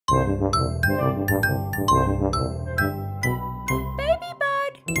Baby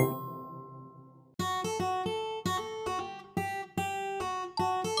bird.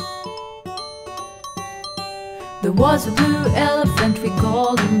 There was a blue elephant, we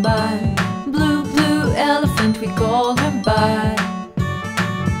called him Bud. Blue, blue elephant, we called him Bud.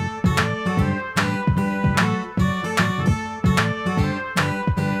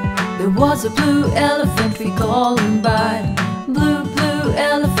 There was a blue elephant, we called him Bud. Blue, blue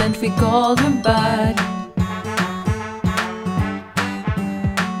elephant, we called him Bud.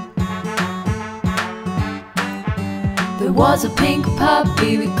 There was a pink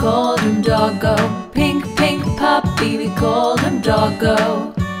puppy, we called him Doggo. Pink, pink puppy, we called him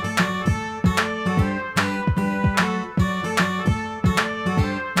Doggo.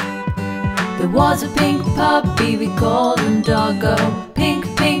 There was a pink puppy, we called him Doggo. Pink,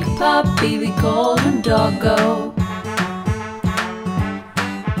 pink puppy, we called him Doggo.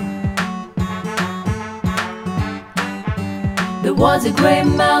 There was a grey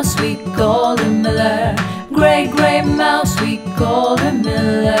mouse, we called him Miller. Grey, grey mouse, we called him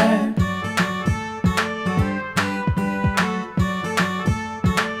Miller.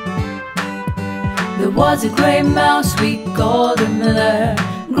 There was a grey mouse, we called him Miller.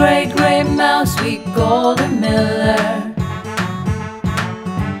 Grey, grey mouse, we called him Miller.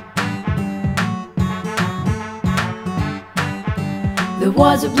 There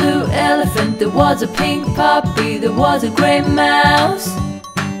was a blue elephant, there was a pink puppy, there was a grey mouse.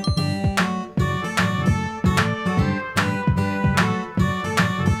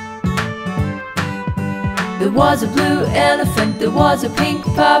 There was a blue elephant, there was a pink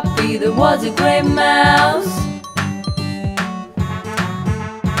puppy, there was a grey mouse.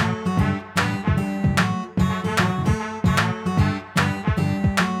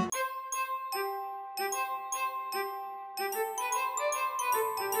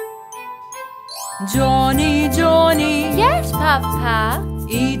 Johnny, Johnny. Yes, Papa.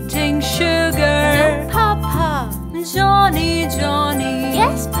 Eating sugar. No, Papa. Johnny, Johnny.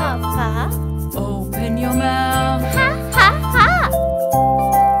 Yes, Papa. Open your mouth. Ha, ha, ha.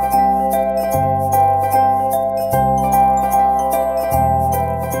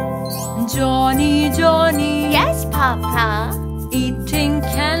 Johnny, Johnny. Yes, Papa. Eating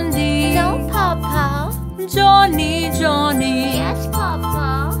candy. No, Papa. Johnny, Johnny. Yes,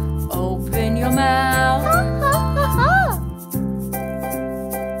 Papa. Open your mouth. Ha, ha, ha, ha.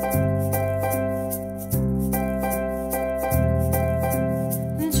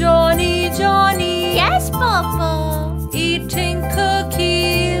 Johnny, Johnny. Yes, Papa. Eating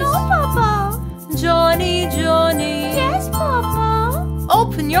cookies. No, Papa. Johnny, Johnny. Yes, Papa.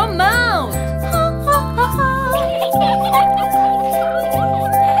 Open your mouth. Ha, ha, ha, ha.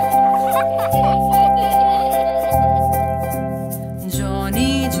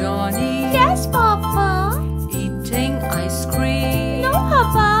 Johnny, Johnny. Yes, Papa. Eating ice cream. No,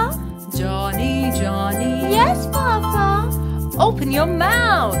 Papa. Johnny, Johnny. Yes, Papa. Open your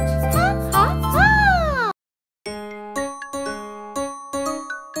mouth. Ha, ha, ha.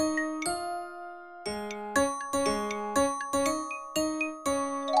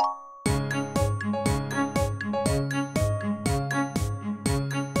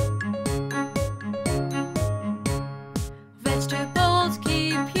 Vegetables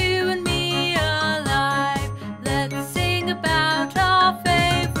keep you and me alive. Let's sing about our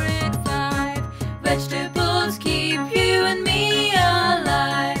favorite five. Vegetables keep you and me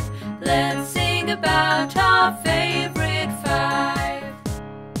alive.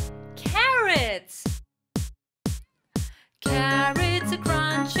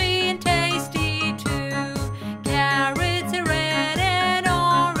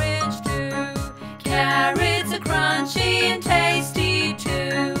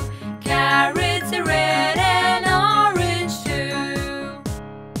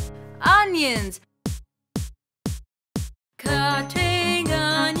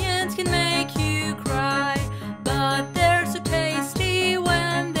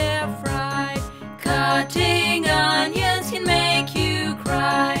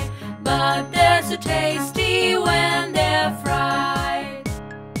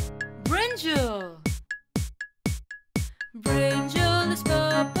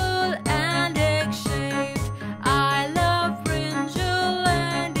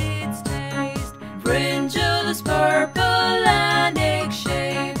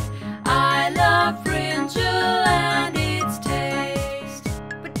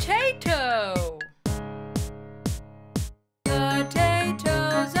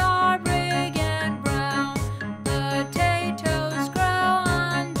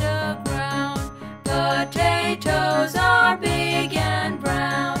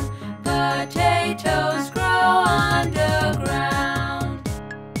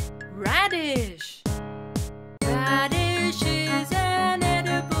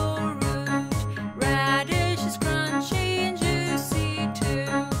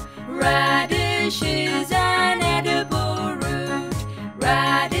 Radish is an edible root.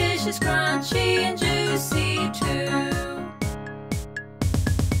 Radish is crunchy and juicy too.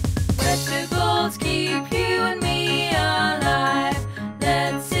 Vegetables keep you and me alive.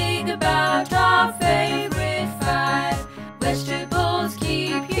 Let's sing about our favorite five. Vegetables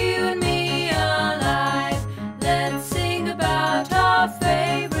keep you and me alive. Let's sing about our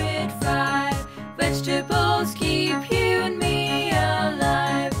favorite five. Vegetables keep you and me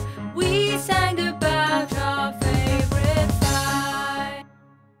alive. We sang about our favorite five.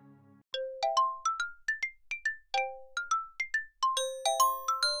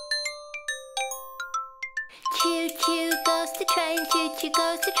 Choo-choo goes the train, choo-choo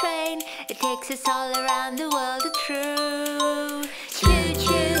goes the train. It takes us all around the world, it's true.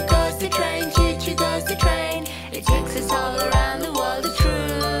 Choo-choo goes the train, choo-choo goes the train. It takes us all around the world, it's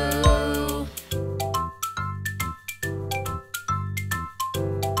true.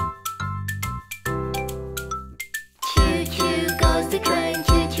 Choo-choo goes the train,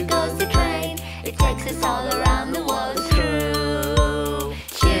 choo-choo goes the train. It takes us all around the world, it's true.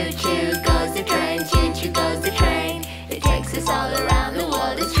 Choo-choo goes the train, choo-choo goes the train. It takes us all around the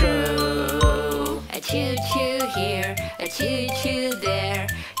world, it's true. A choo-choo here, a choo-choo there.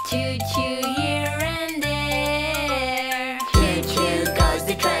 Choo-choo here and there. Choo-choo goes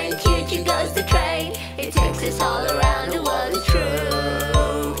the train, choo-choo goes the train. It takes us all around the world, it's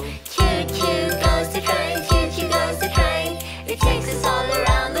true. Choo-choo goes the train, choo-choo goes the train. It takes us all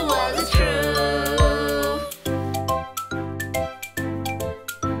around the world, it's true.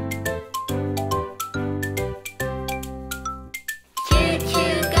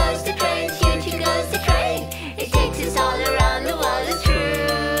 Choo-choo goes the train, choo-choo goes the train. It takes us all around the world, it's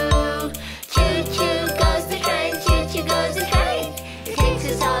true. Choo-choo goes the train, choo-choo goes the train. It takes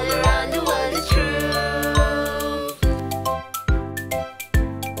us all around the world, it's true.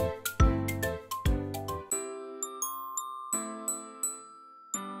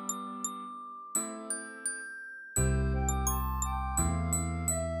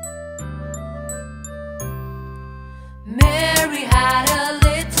 Mary had a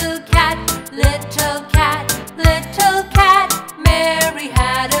little cat, little cat, little cat. Mary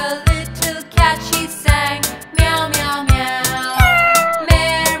had a little cat, she sang meow, meow, meow.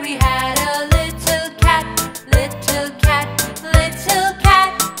 Mary had a little cat, little cat, little cat.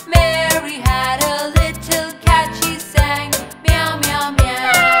 Mary had a little cat, she sang meow, meow,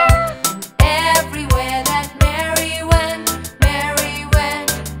 meow. And everywhere that Mary went, Mary went,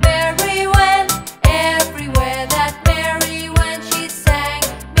 Mary went. Everywhere that Mary went, she sang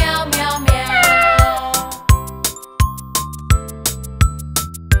meow, meow, meow.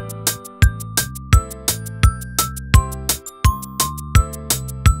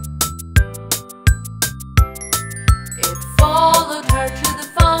 It followed her to the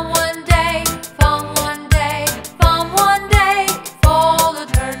farm one day, farm one day, farm one day. It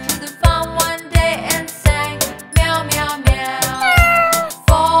followed her to the farm one day and sang meow, meow, meow.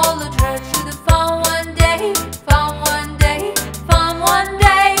 Followed her to the farm one day, farm one day, farm one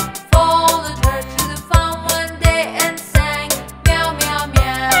day. Followed her to the farm one day and sang meow, meow,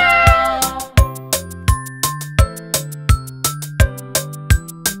 meow.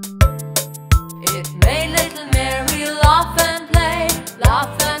 It made little Mary laugh and play,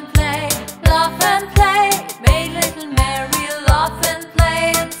 laugh and play, laugh and play. It made little Mary laugh and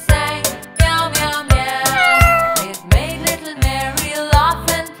play and sang meow, meow, meow. It made little Mary laugh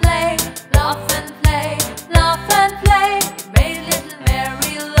and play, laugh and play, laugh and play. It made little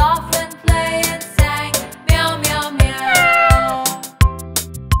Mary laugh and play and sang meow, meow, meow.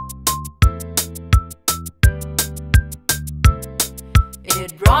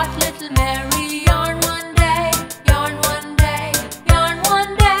 It brought little Mary yarn one day, yarn one day, yarn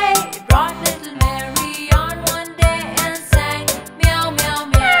one day. It brought little Mary yarn one day and sang meow, meow,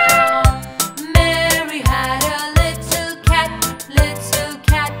 meow. Mary had a little cat, little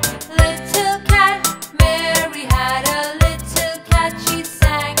cat, little cat. Mary had a little cat, she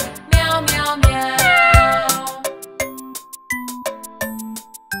sang meow, meow, meow.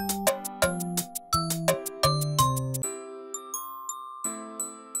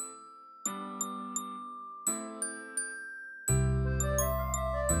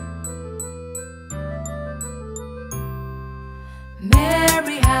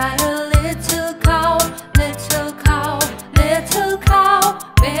 Mary had a little cow, little cow, little cow.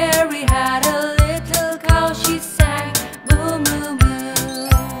 Mary had a little cow, she sang moo, moo, moo.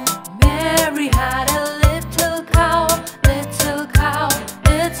 Mary had a little cow, little cow,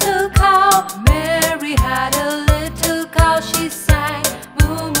 little cow. Mary had a little cow, she sang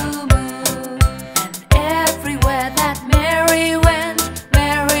moo, moo, moo. And everywhere that Mary went,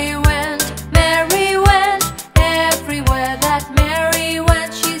 Mary went, Mary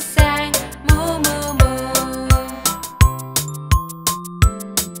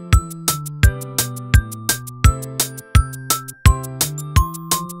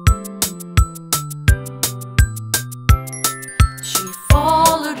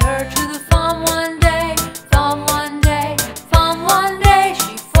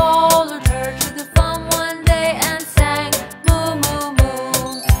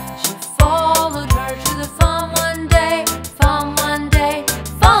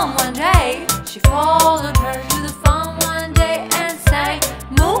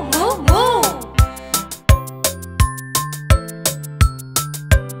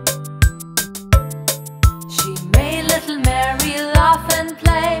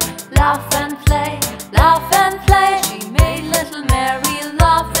laugh and play, laugh and play. She made little Mary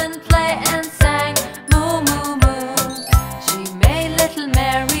laugh and play and sang moo moo moo. She made little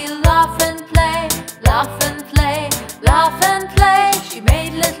Mary laugh and play, laugh and play, laugh and play. She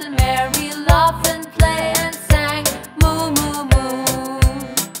made little Mary laugh and play and sang moo moo moo.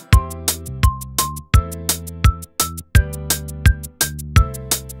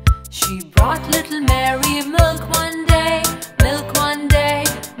 She brought little Mary milk one day, milk one day,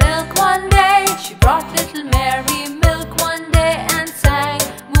 milk one day. She brought little Mary milk one day and sang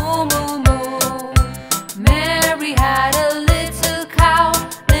moo moo moo. Mary had a little cow,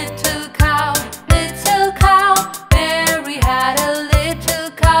 little cow, little cow. Mary had a little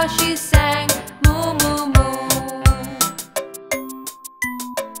cow, she sang moo moo moo.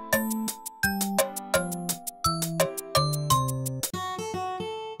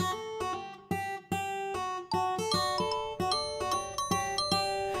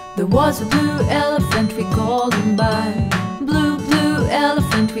 There was a blue elephant, we called him Bud. Blue, blue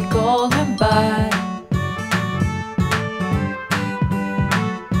elephant, we called him Bud.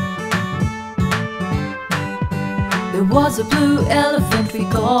 There was a blue elephant, we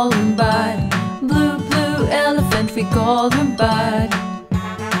called him Bud. Blue, blue elephant, we called him Bud.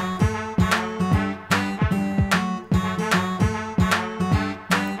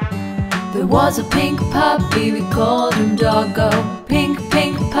 There was a pink puppy, we called him Doggo. Pink,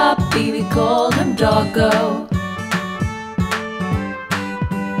 pink puppy, we called him Doggo.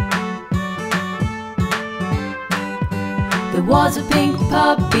 There was a pink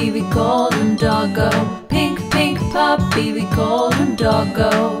puppy, we called him Doggo. Pink, pink puppy, we called him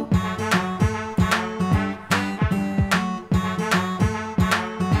Doggo.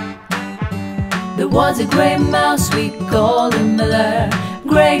 There was a grey mouse, we called him Miller.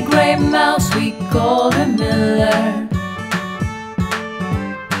 Grey, grey mouse, we called him Miller.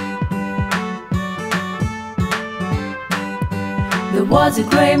 There was a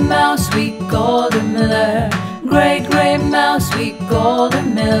grey mouse, we called him Miller. Grey, grey mouse, we called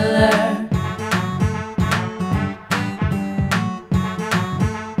him Miller.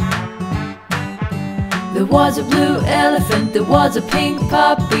 There was a blue elephant, there was a pink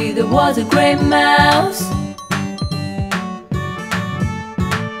puppy, there was a grey mouse.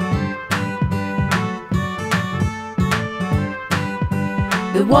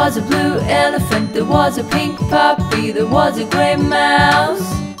 There was a blue elephant, there was a pink puppy, there was a grey mouse.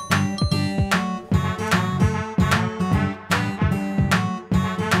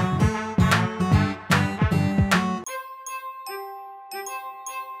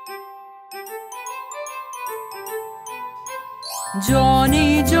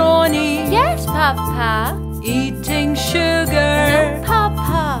 Johnny, Johnny, Yes, Papa. eating sugar. No,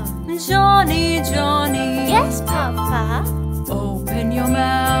 Papa. Johnny, Johnny, Yes, Papa. open your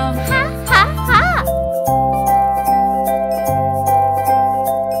mouth. Ha ha ha.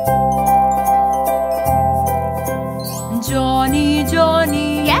 Johnny,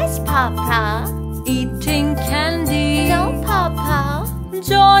 Johnny, Yes, Papa. eating candy. No, Papa.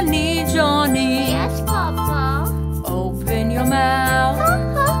 Johnny, Johnny, Yes, Papa. open your mouth. Ha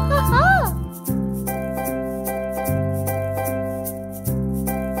ha ha ha.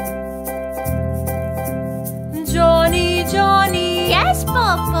 Johnny, Johnny, Yes,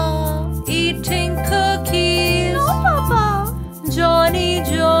 Papa. eating cookies. No, Papa. Johnny,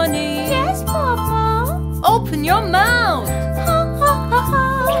 Johnny, Yes, Papa. open your mouth. Ha ha ha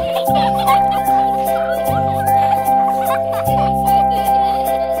ha.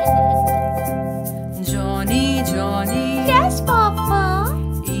 Johnny, Johnny, Yes, Papa.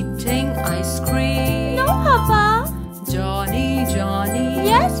 eating ice cream. No, Papa. Johnny, Johnny,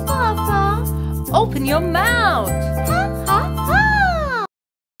 Yes, Papa. open your mouth. Ha ha ha.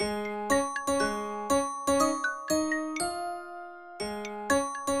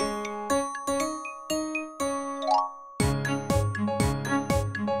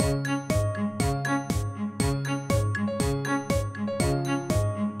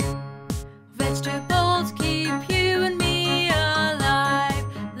 Vegetables keep you and me alive.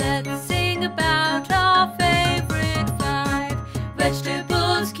 Let's sing about our favorite five.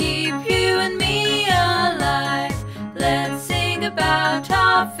 Vegetables keep you and me alive. Let's sing about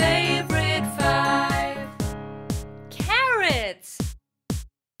our favorite five. Carrots.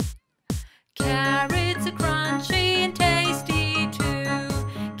 Carrots are crunchy and tasty too.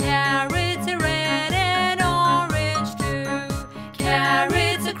 Carrots are red and orange too.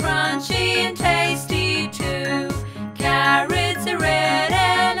 Carrots are crunchy and tasty too. Carrots are red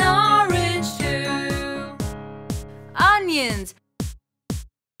and orange too. Onions.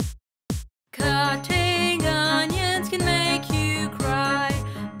 Cutting onions can make you cry,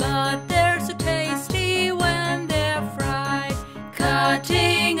 but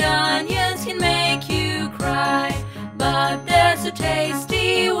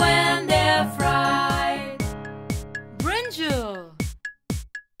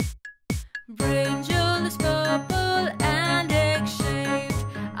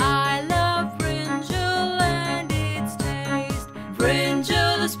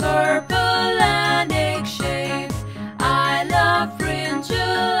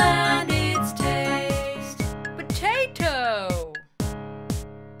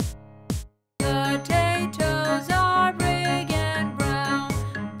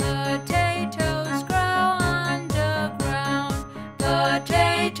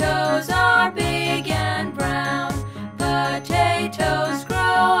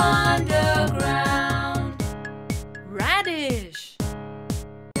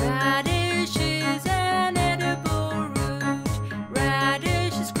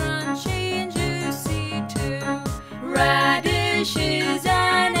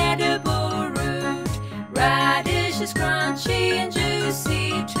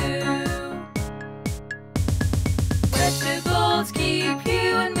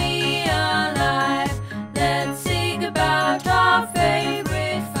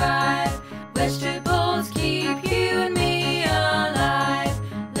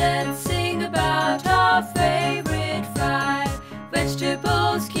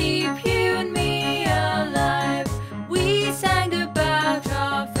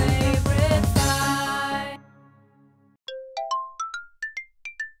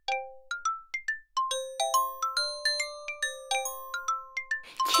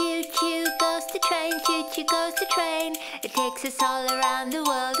Choo-choo goes the train, choo-choo goes the train. It takes us all around the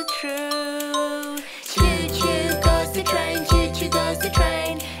world, it's true. Choo-choo goes the train, choo-choo goes the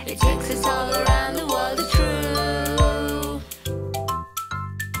train. It takes us all around the world, it's true.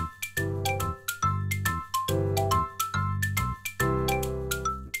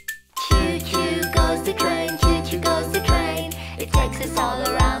 Choo-choo goes the train, choo-choo goes the train. It takes us all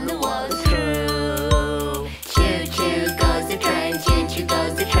around the world, it's true. Choo-choo goes the train, choo-choo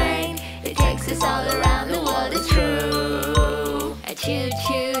goes the train. It takes us all around the world, it's true. A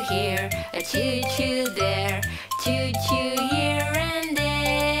choo-choo here, a choo-choo there. Choo-choo here and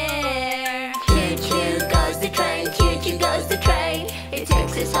there. Choo-choo goes the train, choo-choo goes the train. It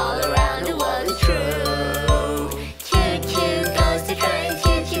takes us all around the world, it's true. Choo-choo goes the train,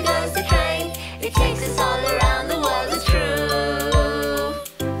 choo-choo goes the train. It takes us all around the world, it's true.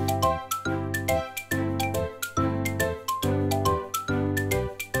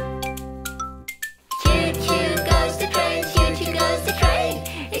 Choo-choo goes the train, choo-choo goes the train.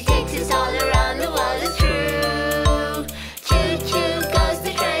 It takes us all around the world, it's true. Choo-choo goes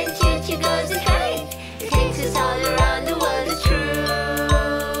the train, choo-choo goes the train. It takes us all around the world, it's true.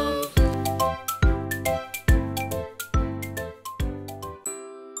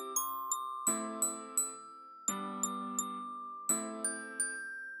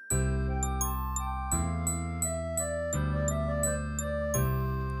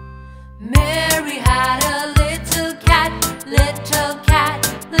 Mary had a little cat, little cat,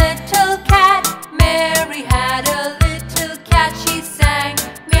 little cat. Mary had a little cat, she sang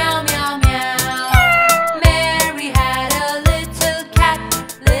meow, meow, meow. Mary had a little cat,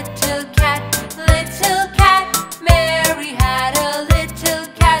 little cat, little cat. Mary had a little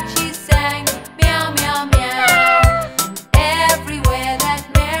cat, she sang meow, meow, meow. And everywhere that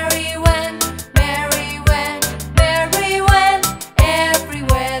Mary went, Mary went, Mary went.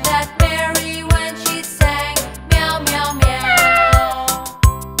 Everywhere that Mary went, she sang meow, meow, meow.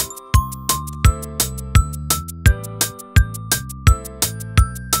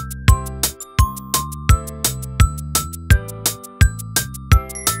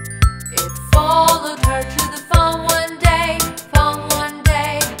 It followed her to the farm one day, farm one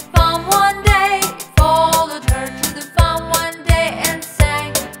day, farm one day. It followed her to the farm one day and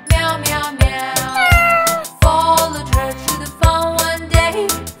sang meow, meow, meow. Followed her to the farm one day,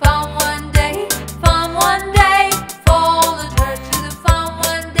 farm one day, farm one day. Followed her to the farm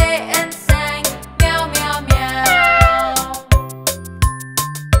one day and sang meow, meow, meow.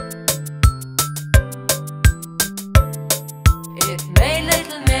 It made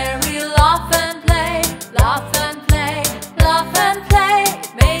little Mary laugh and play, laugh and play, laugh and play.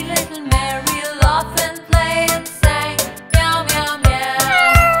 It made little Mary laugh and play and sang meow, meow,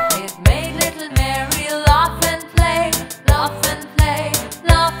 meow. It made little Mary laugh and play, laugh and play,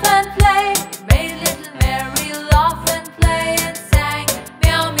 laugh and play. It made little Mary laugh and play and sang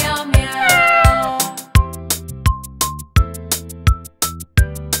meow, meow, meow.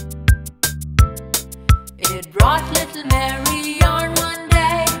 It brought little Mary yarn one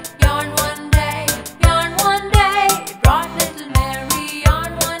day, yarn one day, yarn one day. It brought little Mary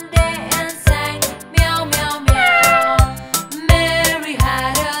yarn one day and sang meow, meow, meow. Mary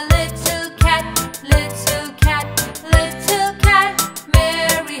had a little cat, little cat, little cat.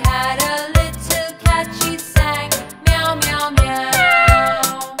 Mary had a little cat, she sang meow, meow, meow.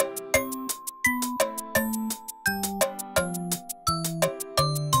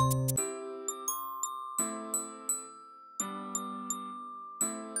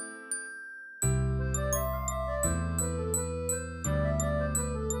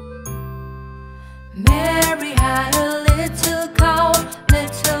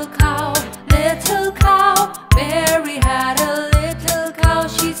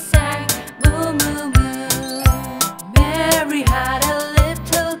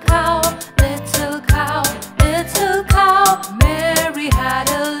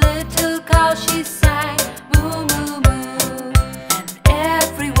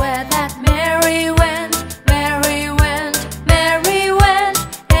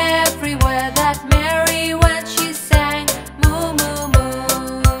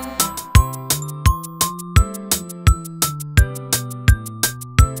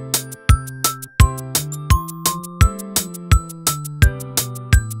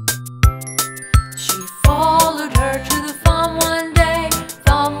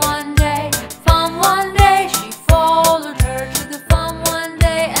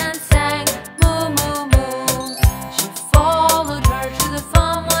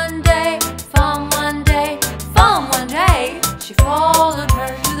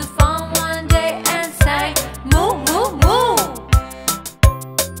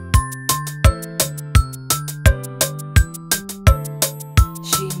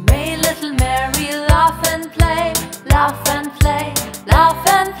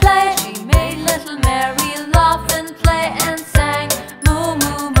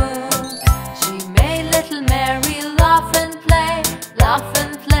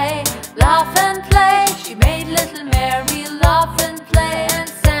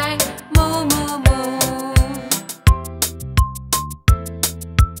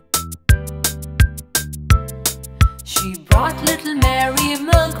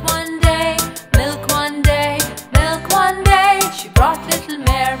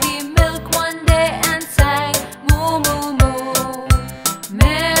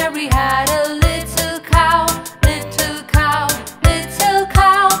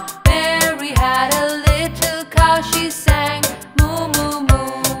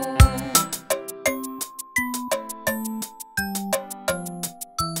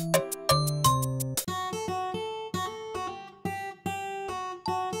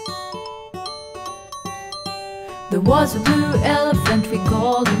 was a blue elephant, we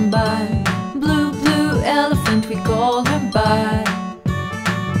called him Bud. Blue, blue elephant, we called him Bud.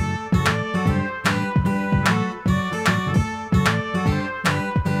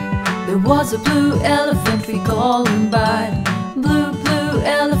 There was a blue elephant, we called him Bud. Blue, blue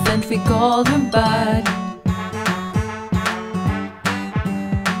elephant, we called him Bud.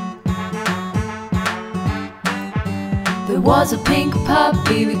 There was a pink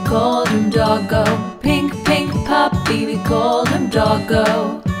puppy, we called him Doggo. Pink, pink puppy, we called him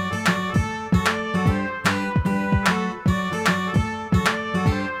Doggo.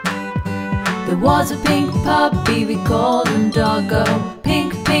 There was a pink puppy, we called him Doggo.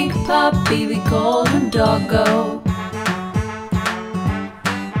 Pink, pink puppy, we called him Doggo.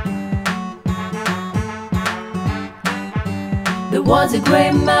 There was a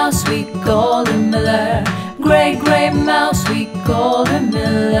grey mouse, we called him Miller. Grey, grey mouse, we called him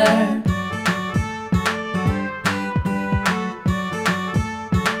Miller.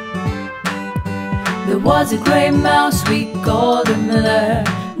 There was a grey mouse, we called him Miller.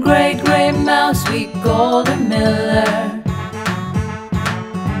 Grey, grey mouse, we called him Miller.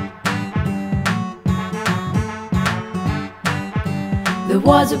 There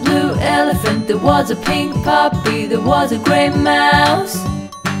was a blue elephant, there was a pink puppy, there was a grey mouse.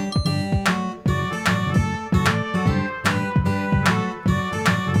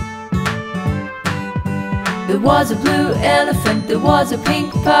 There was a blue elephant, there was a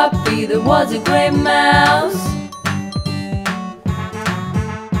pink puppy, there was a grey mouse.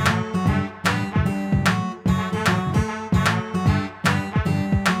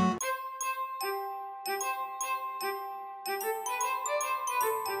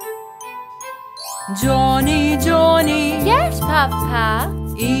 Johnny, Johnny, Yes, Papa.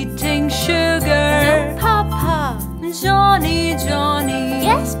 eating sugar. No, Papa. Johnny, Johnny,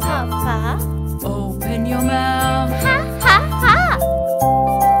 Yes, Papa. open your mouth. Ha, ha,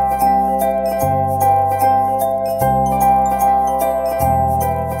 ha.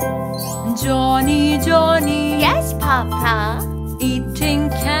 Johnny, Johnny, Yes, Papa. eating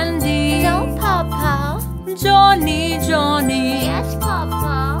candy. No, Papa. Johnny, Johnny, Yes,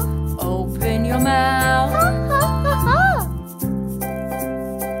 Papa. open your mouth. Ha, ha, ha, ha.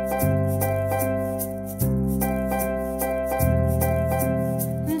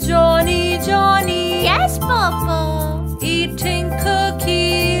 Johnny, Johnny, Yes, Papa. eating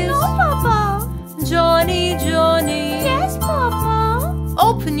cookies. No, Papa. Johnny, Johnny, Yes, Papa.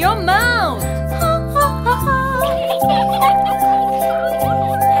 open your mouth. Ha, ha, ha, ha.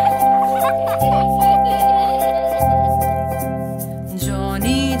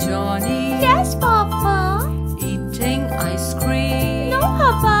 Johnny, Johnny, Yes, Papa. eating ice cream. No,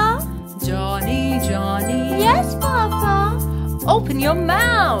 Papa. Johnny, Johnny, Yes, Papa. open your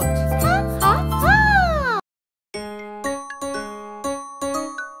mouth. Ha, ha, ha.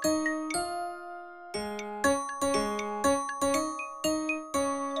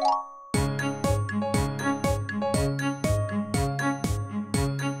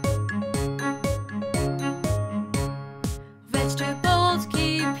 Vegetables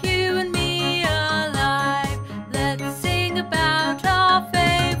keep you and me alive. Let's sing about our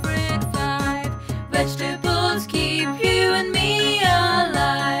favorite five. Vegetables keep you and me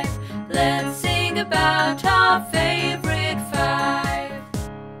alive. Let's sing about our favorite five.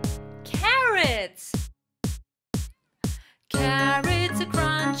 Carrots. Carrots are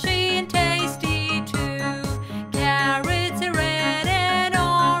crunchy and tasty too. Carrots are red and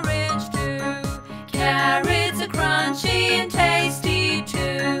orange too. Carrots are crunchy and tasty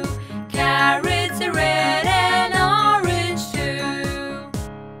too. Carrots are red and orange too.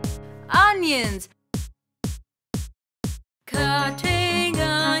 Onions. Cutting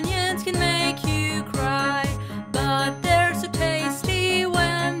onions can make you cry, but they're so tasty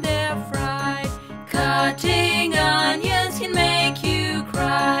when they're fried. Cutting onions can make you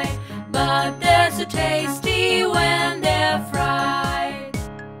cry, but they're so tasty when they're fried.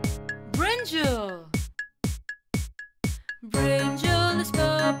 Brinjal. Brinjal is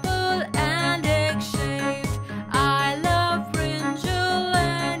purple and egg-shaped. I love brinjal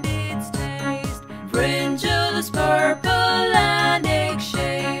and its taste.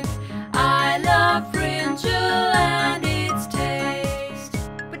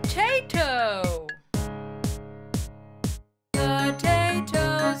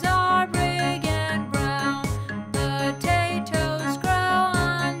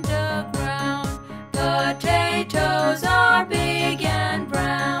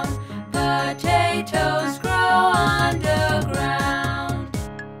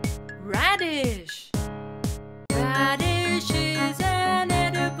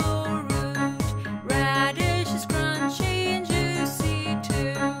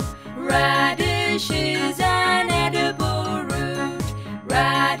 Radish is an edible root.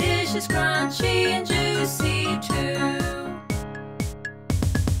 Radish is crunchy and juicy too.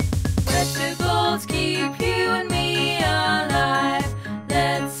 Vegetables keep you and me alive.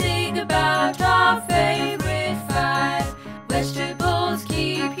 Let's sing about our favorite five. Vegetables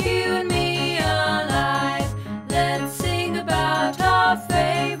keep you and me alive. Let's sing about our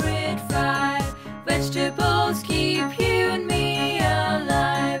favorite five. Vegetables keep you and me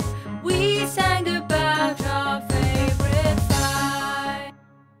alive. We sang about our favorite five.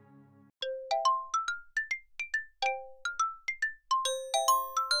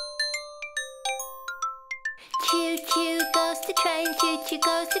 Choo-choo goes the train, choo-choo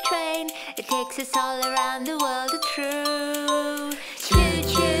goes the train. It takes us all around the world, it's true.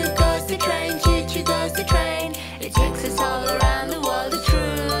 Choo-choo goes the train, choo-choo goes the train. It takes us all around the world, it's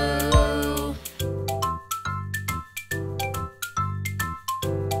true.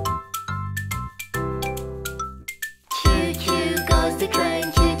 Choo-choo goes the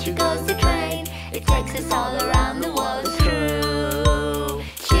train, choo-choo goes the train. It takes us all around the world, it's true.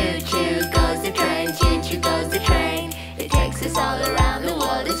 Choo-choo goes the train, choo-choo goes the train. It takes us all around the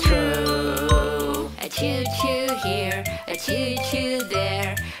world, it's true. A choo-choo here, a choo-choo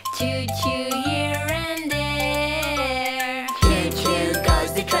there. Choo-choo here and there. Choo-choo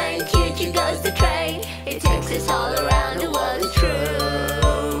goes the train, choo-choo goes the train. It takes us all around the world, it's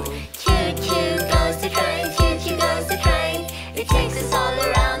true. Choo-choo goes the train, choo-choo goes the train. It takes us all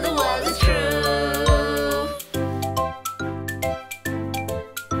around the world, it's true.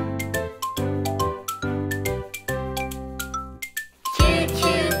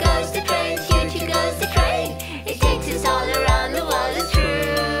 Choo-choo goes the train, choo-choo goes the train. It takes us all around the world, it's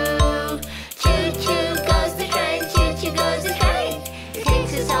true. Choo-choo goes the train, choo-choo goes the train. It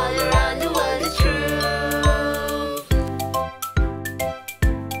takes us all around the world, it's true.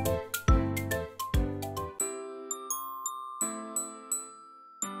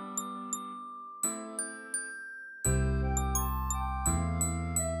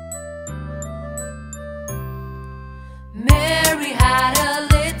 Mary had a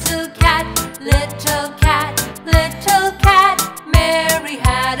little cat, little cat, little cat. Mary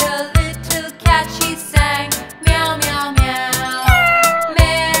had a little cat, she sang meow, meow, meow.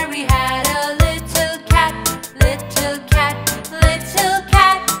 Mary had a little cat, little cat, little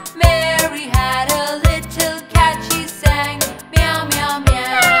cat. Mary had a little cat, she sang meow, meow,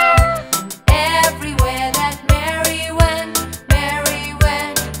 meow. And everywhere that Mary went, Mary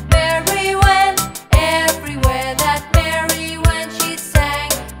went, Mary went. Everywhere that Mary went, she sang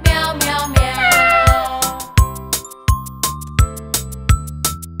meow, meow, meow.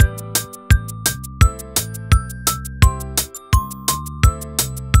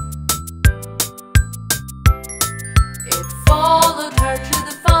 It followed her to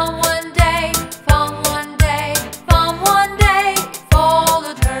the farm one day, farm one day, farm one day. It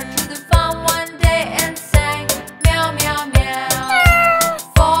followed her to the farm one day and sang meow, meow, meow.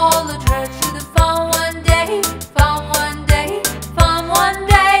 Followed her to the farm one day, farm one day, farm one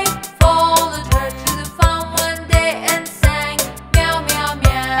day. Followed her to the farm one day and sang meow, meow,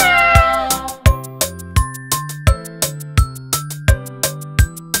 meow.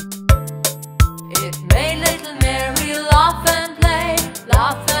 It made little Mary laugh and play,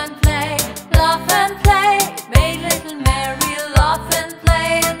 laugh and play, laugh and play. It made little Mary laugh and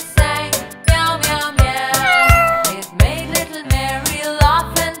play and sang meow, meow, meow. It made little Mary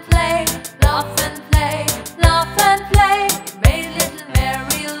laugh and play, laugh and play, laugh and play. It made little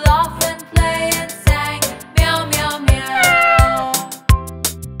Mary laugh and play and sang meow, meow, meow.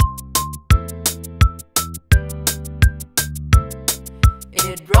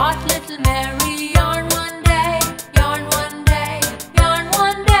 It brought little Mary yarn one day, yarn one day, yarn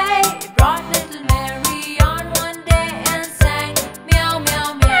one day. It brought little Mary yarn one day and sang meow,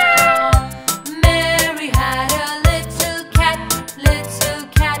 meow, meow. Mary had a little cat, little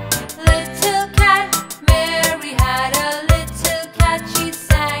cat, little cat. Mary had a little cat, she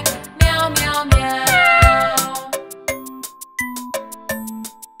sang meow, meow, meow.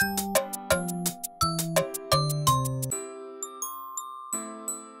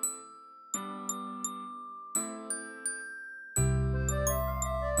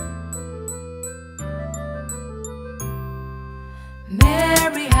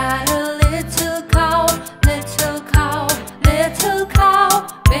 Mary had a little cow, little cow, little cow.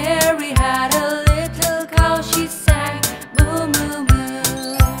 Mary had a little cow, she sang moo, moo,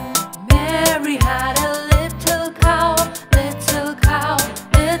 moo. Mary had a little cow, little cow,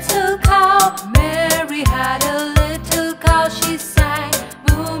 little cow. Mary had a little cow, she sang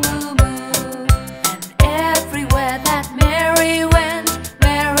moo, moo, moo. And everywhere that Mary went,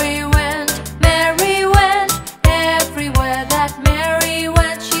 Mary went, Mary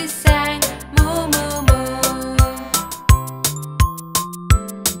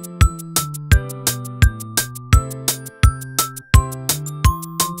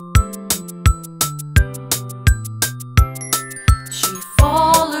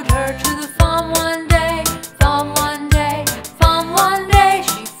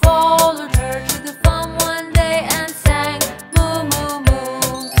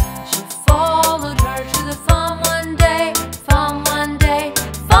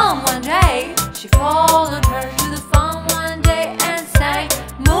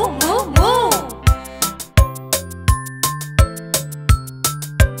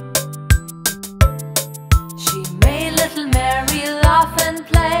and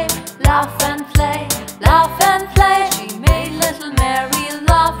play, laugh and play, laugh and play. She made little Mary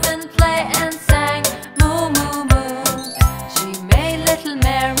laugh and play and sang moo moo moo. She made little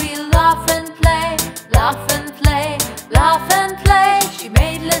Mary laugh and play, laugh and play, laugh and play. She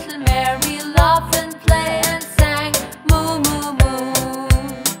made little Mary laugh and play and sang moo moo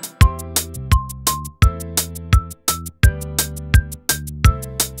moo.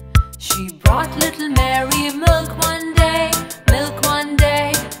 She brought little Mary milk one day, milk one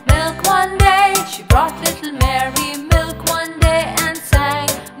day, milk one day. She brought little Mary milk one day and sang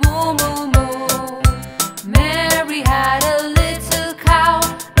moo moo moo. Mary had a little cow,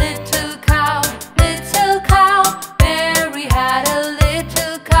 little cow, little cow. Mary had a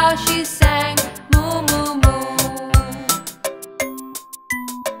little cow, she sang moo moo moo.